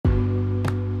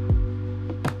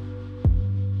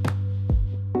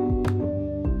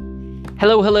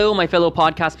Hello, my fellow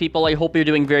podcast people. I hope you're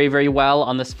doing very, very well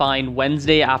on this fine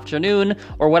Wednesday afternoon,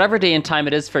 or whatever day and time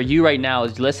it is for you right now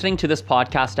as you're listening to this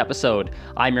podcast episode.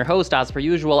 I'm your host, as per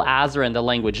usual, Azren, the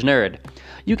Language Nerd.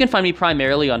 You can find me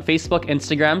primarily on Facebook,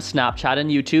 Instagram, Snapchat,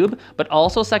 and YouTube, but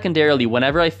also secondarily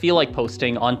whenever I feel like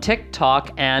posting on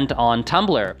TikTok and on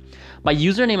Tumblr. My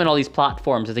username on all these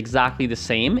platforms is exactly the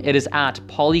same. It is at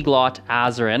Polyglot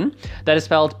Azren. That is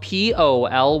spelled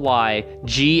Polyglot,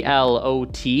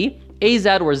 AZ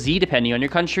or Z depending on your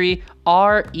country,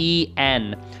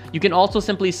 REN. You can also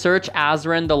simply search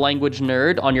Azren the Language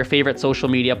Nerd on your favorite social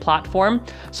media platform.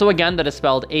 So again, that is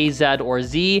spelled AZ or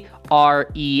Z,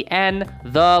 REN,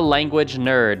 the Language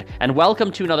Nerd. And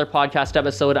welcome to another podcast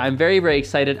episode. I'm very, very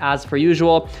excited, as per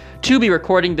usual, to be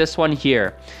recording this one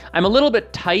here. I'm a little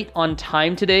bit tight on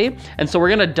time today, and so we're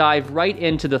gonna dive right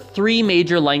into the three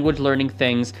major language learning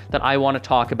things that I wanna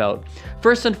talk about.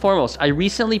 First and foremost, I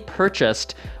recently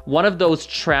purchased one of those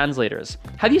translators.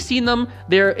 Have you seen them?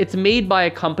 It's made by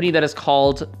a company that is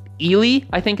called Ili,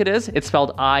 I think it is. It's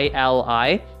spelled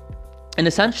ILI. And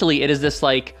essentially it is this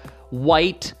like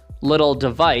white little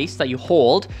device that you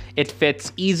hold. It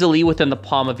fits easily within the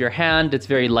palm of your hand. It's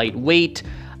very lightweight.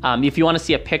 If you want to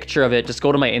see a picture of it, just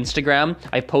go to my Instagram.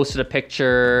 I posted a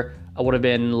picture, it would have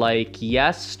been like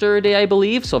yesterday, I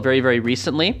believe. So very, very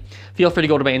recently. Feel free to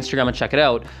go to my Instagram and check it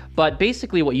out. But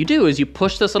basically what you do is you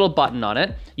push this little button on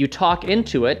it, you talk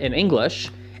into it in English,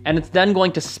 and it's then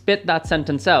going to spit that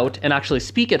sentence out and actually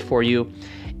speak it for you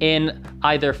in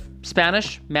either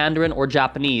Spanish, Mandarin, or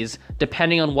Japanese,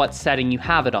 depending on what setting you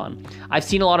have it on. I've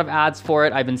seen a lot of ads for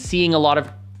it. I've been seeing a lot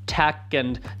of tech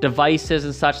and devices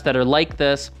and such that are like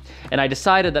this, and I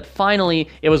decided that finally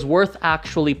it was worth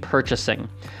actually purchasing.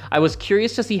 I was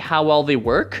curious to see how well they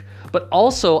work, but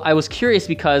also I was curious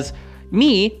because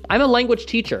I'm a language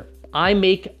teacher. I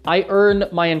earn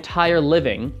my entire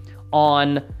living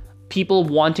on people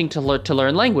wanting to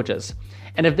learn languages.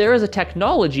 And if there is a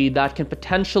technology that can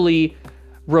potentially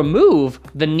remove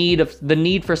the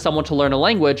need for someone to learn a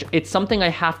language, it's something I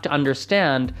have to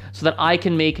understand so that I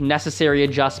can make necessary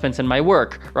adjustments in my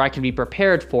work, or I can be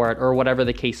prepared for it, or whatever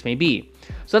the case may be.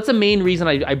 So that's the main reason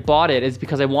I bought it, is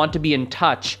because I want to be in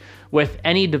touch with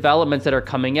any developments that are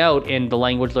coming out in the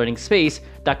language learning space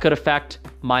that could affect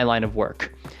my line of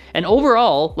work. And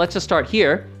overall, let's just start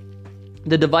here.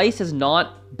 The device is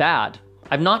not bad.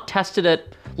 I've not tested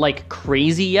it like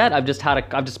crazy yet. I've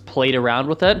just played around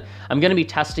with it. I'm going to be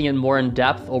testing it more in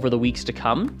depth over the weeks to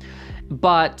come.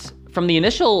 But from the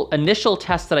initial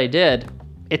test that I did,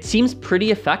 it seems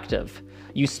pretty effective.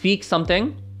 You speak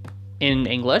something in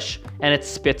English and it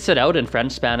spits it out in in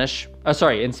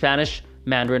Spanish,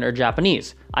 Mandarin, or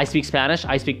Japanese. I speak Spanish,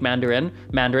 I speak Mandarin,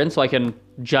 so I can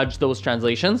judge those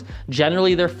translations.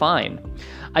 Generally, they're fine.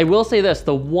 I will say this,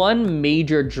 the one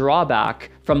major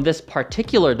drawback from this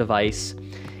particular device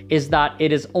is that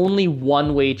it is only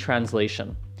one-way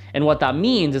translation. And what that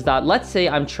means is that, let's say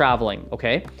I'm traveling,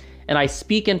 okay? And I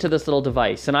speak into this little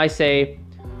device and I say,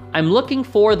 I'm looking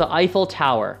for the Eiffel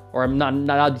Tower, or I'm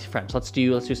not French, let's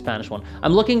do Spanish one.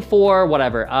 I'm looking for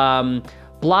whatever,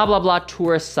 blah, blah, blah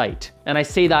tourist site. And I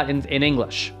say that in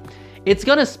English. It's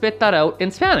gonna spit that out in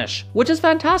Spanish, which is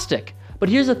fantastic. But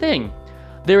here's the thing,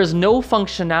 there is no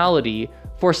functionality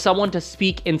for someone to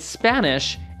speak in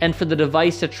Spanish and for the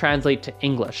device to translate to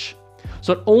English.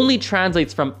 So it only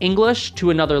translates from English to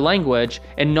another language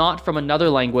and not from another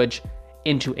language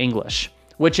into English,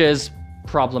 which is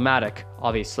problematic,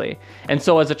 obviously. And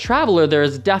so as a traveler, there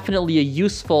is definitely a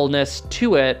usefulness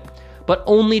to it, but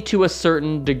only to a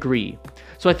certain degree.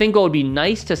 So I think what would be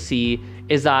nice to see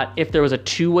is that if there was a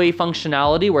two-way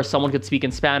functionality where someone could speak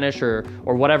in Spanish or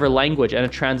whatever language and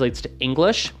it translates to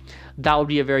English, that would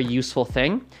be a very useful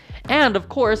thing. And of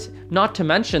course, not to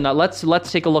mention that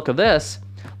let's take a look at this.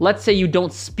 Let's say you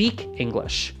don't speak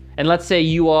English. And let's say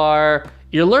you're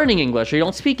learning English, or you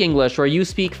don't speak English, or you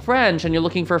speak French and you're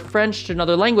looking for French to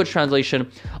another language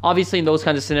translation. Obviously, in those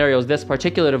kinds of scenarios, this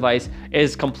particular device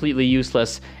is completely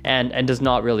useless and does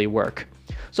not really work.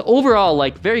 So overall,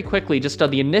 like very quickly, just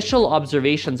the initial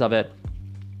observations of it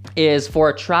is for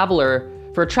a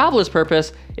traveler's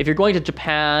purpose, if you're going to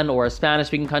Japan or a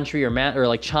Spanish-speaking country or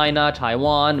like China,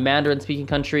 Taiwan, Mandarin-speaking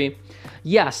country,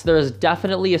 yes, there is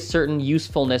definitely a certain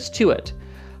usefulness to it.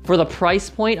 For the price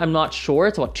point, I'm not sure.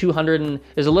 It's about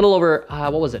there's a little over,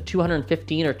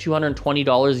 $215 or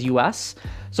 $220 US.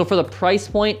 So for the price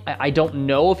point, I don't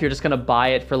know if you're just gonna buy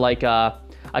it for like a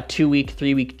 2-week,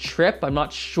 3-week trip. I'm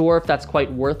not sure if that's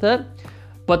quite worth it,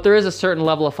 but there is a certain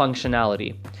level of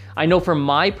functionality. I know for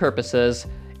my purposes,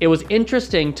 it was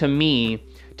interesting to me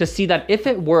to see that if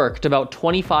it worked about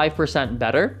 25%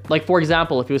 better, like for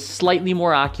example, if it was slightly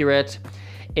more accurate,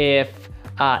 if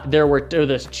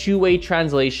there's two-way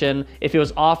translation, if it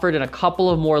was offered in a couple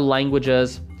of more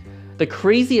languages, the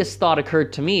craziest thought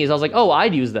occurred to me is I was like, oh,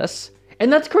 I'd use this.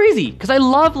 And that's crazy because I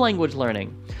love language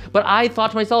learning. But I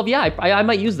thought to myself, yeah, I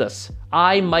might use this.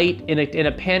 I might, in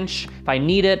a pinch, if I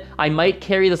need it, I might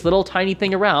carry this little tiny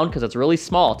thing around because it's really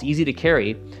small, it's easy to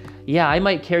carry. Yeah, I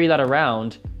might carry that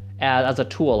around as a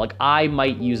tool, like I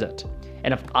might use it.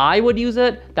 And if I would use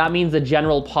it, that means the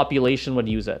general population would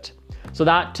use it. So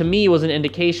that to me was an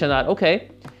indication that, okay,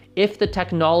 if the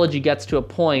technology gets to a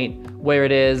point where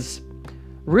it is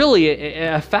really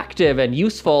effective and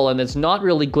useful and it's not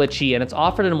really glitchy and it's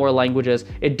offered in more languages,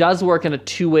 it does work in a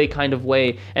two-way kind of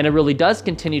way and it really does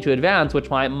continue to advance, which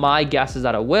my guess is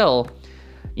that it will,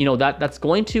 you know, that's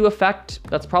probably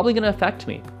going to affect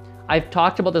me. I've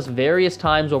talked about this various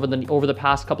times over the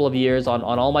past couple of years on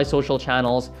all my social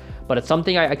channels, but it's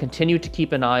something I continue to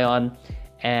keep an eye on.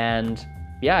 And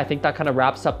yeah, I think that kind of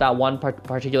wraps up that one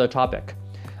particular topic.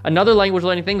 Another language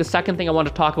learning thing, the second thing I want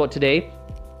to talk about today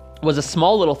was a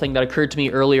small little thing that occurred to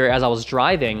me earlier as I was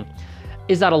driving,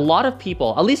 is that a lot of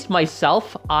people, at least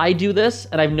myself, I do this,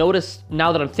 and I've noticed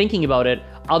now that I'm thinking about it,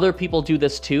 other people do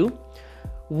this too.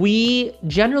 We,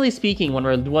 generally speaking, when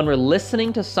we're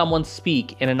listening to someone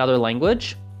speak in another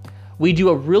language, we do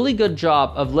a really good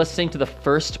job of listening to the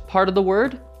first part of the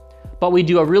word, but we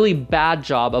do a really bad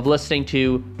job of listening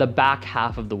to the back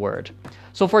half of the word.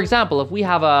 So for example, if we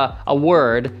have a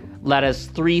word that has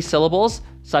 3 syllables,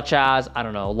 such as, I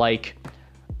don't know, like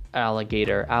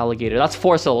alligator, that's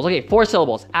 4 syllables. Okay, 4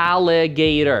 syllables,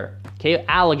 alligator. Okay,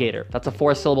 alligator, that's a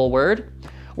 4-syllable word.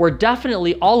 We're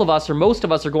definitely, all of us or most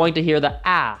of us are going to hear the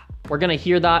ah. We're gonna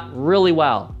hear that really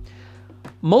well.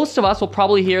 Most of us will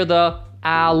probably hear the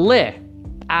ali.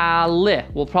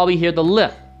 We'll probably hear the li.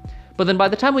 But then by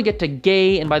the time we get to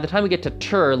gay and by the time we get to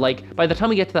tur, like by the time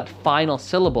we get to that final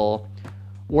syllable,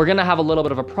 we're gonna have a little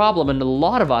bit of a problem. And a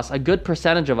lot of us, a good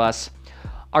percentage of us,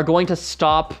 are going to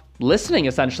stop listening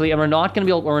essentially, and we're not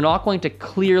going to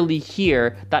clearly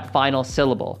hear that final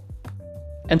syllable.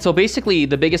 And so basically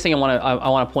the biggest thing I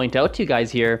want to point out to you guys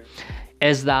here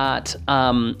is that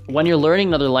when you're learning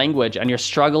another language and you're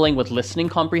struggling with listening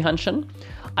comprehension,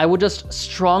 I would just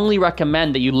strongly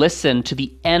recommend that you listen to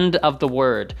the end of the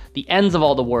word, the ends of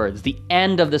all the words, the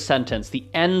end of the sentence, the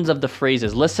ends of the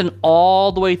phrases. Listen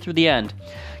all the way through the end.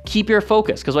 Keep your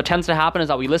focus, because what tends to happen is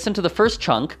that we listen to the first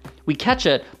chunk, we catch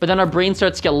it, but then our brain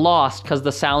starts to get lost because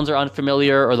the sounds are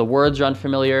unfamiliar or the words are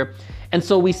unfamiliar. And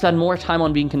so we spend more time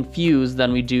on being confused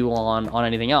than we do on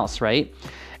anything else, right?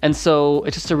 And so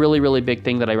it's just a really, really big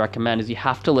thing that I recommend is you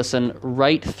have to listen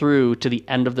right through to the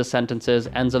end of the sentences,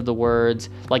 ends of the words,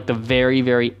 like the very,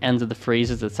 very ends of the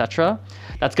phrases, etc.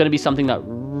 That's going to be something that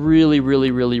really,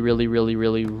 really, really, really, really,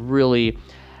 really, really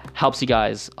helps you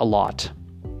guys a lot.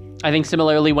 I think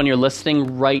similarly, when you're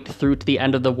listening right through to the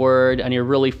end of the word and you're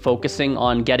really focusing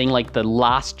on getting like the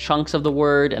last chunks of the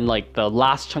word and like the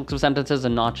last chunks of sentences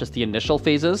and not just the initial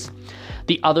phases,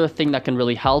 the other thing that can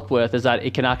really help with is that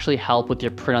it can actually help with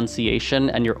your pronunciation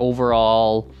and your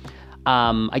overall,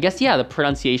 the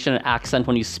pronunciation and accent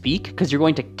when you speak, because you're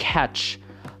going to catch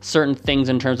certain things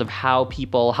in terms of how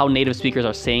native speakers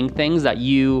are saying things that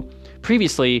you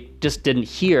previously just didn't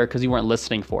hear because you weren't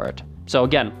listening for it. So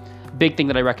again, big thing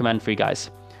that I recommend for you guys.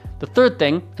 The third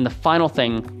thing and the final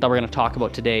thing that we're going to talk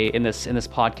about today in this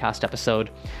podcast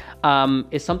episode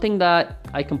is something that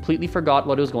I completely forgot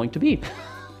what it was going to be.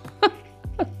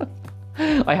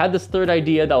 I had this third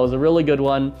idea that was a really good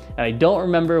one, and I don't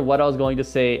remember what I was going to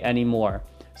say anymore.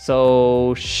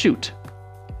 So shoot.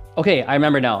 Okay, I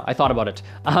remember now. I thought about it.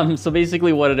 So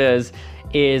basically what it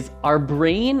is our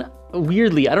brain,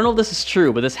 weirdly, I don't know if this is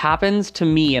true, but this happens to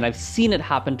me and I've seen it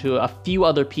happen to a few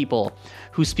other people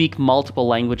who speak multiple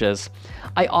languages.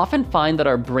 I often find that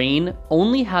our brain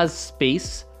only has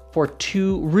space for about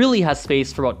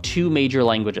 2 major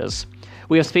languages.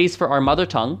 We have space for our mother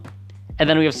tongue, and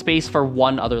then we have space for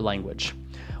one other language.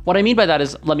 What I mean by that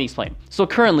is, let me explain. So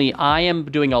currently I am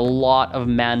doing a lot of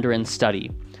Mandarin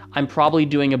study. I'm probably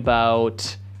doing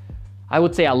about, I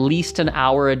would say, at least an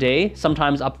hour a day,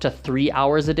 sometimes up to 3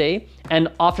 hours a day. And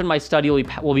often my study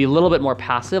will be a little bit more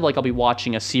passive, like I'll be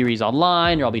watching a series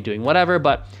online or I'll be doing whatever,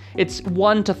 but it's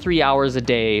 1 to 3 hours a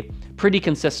day pretty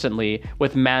consistently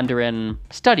with Mandarin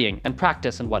studying and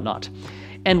practice and whatnot.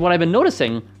 And what I've been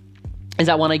noticing is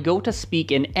that when I go to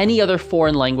speak in any other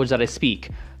foreign language that I speak,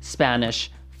 Spanish,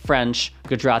 French,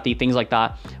 Gujarati, things like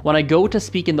that, when I go to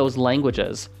speak in those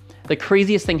languages, the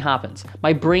craziest thing happens.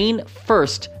 My brain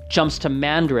first jumps to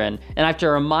Mandarin, and I have to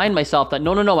remind myself that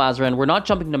no, Azren, we're not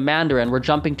jumping to Mandarin, we're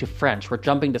jumping to French, we're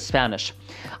jumping to Spanish.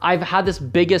 I've had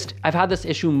this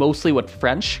issue mostly with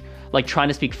French. Like trying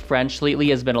to speak French lately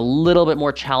has been a little bit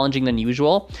more challenging than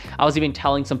usual. I was even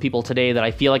telling some people today that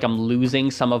I feel like I'm losing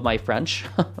some of my French.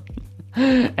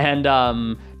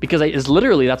 And because it's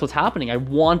literally, that's what's happening. I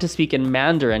want to speak in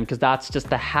Mandarin because that's just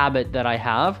the habit that I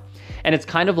have. And it's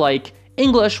kind of like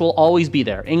English will always be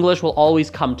there. English will always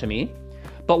come to me.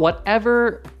 But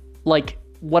whatever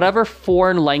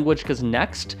foreign language goes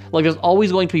next, like there's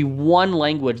always going to be one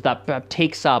language that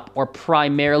takes up or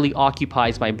primarily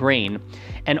occupies my brain.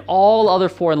 And all other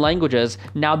foreign languages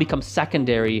now become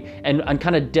secondary and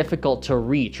kind of difficult to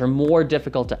reach or more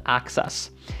difficult to access.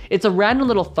 It's a random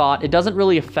little thought. It doesn't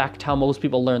really affect how most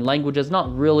people learn languages.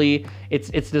 Not really.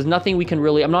 There's nothing we can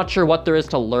really, I'm not sure what there is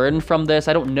to learn from this.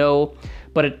 I don't know.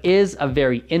 But it is a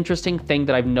very interesting thing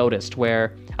that I've noticed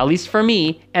where, at least for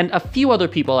me and a few other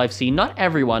people I've seen, not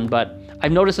everyone, but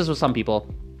I've noticed this with some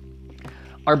people,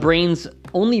 our brains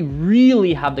only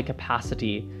really have the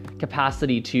capacity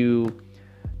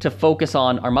to focus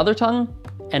on our mother tongue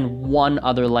and one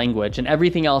other language. And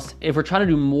everything else, if we're trying to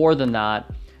do more than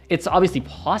that, it's obviously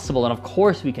possible. And of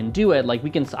course we can do it. Like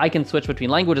I can switch between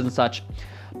languages and such,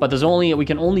 but we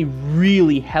can only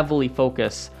really heavily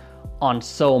focus on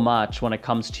so much when it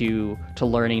comes to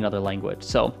learning another language.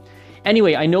 So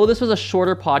anyway, I know this was a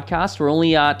shorter podcast. We're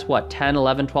only at 10,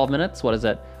 11, 12 minutes. What is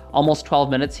it? Almost 12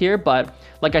 minutes here. But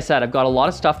like I said, I've got a lot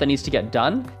of stuff that needs to get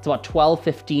done. It's about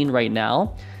 12:15 right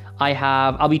now.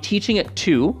 I'll be teaching at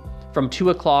 2, from 2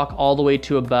 o'clock all the way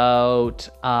to about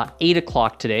 8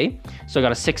 o'clock today. So I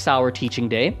got a 6-hour teaching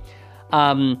day.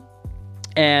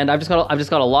 And I've just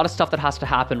got a lot of stuff that has to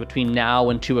happen between now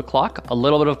and 2 o'clock. A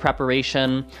little bit of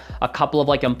preparation, a couple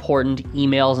of important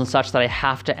emails and such that I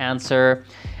have to answer.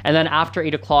 And then after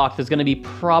 8 o'clock, there's gonna be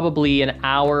probably an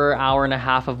hour and a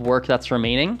half of work that's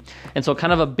remaining. And so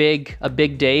kind of a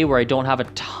big day where I don't have a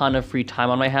ton of free time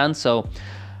on my hands. So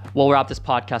we'll wrap this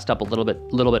podcast up a little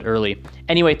bit early.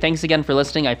 Anyway, thanks again for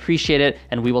listening. I appreciate it.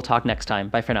 And we will talk next time.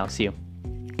 Bye for now. See you.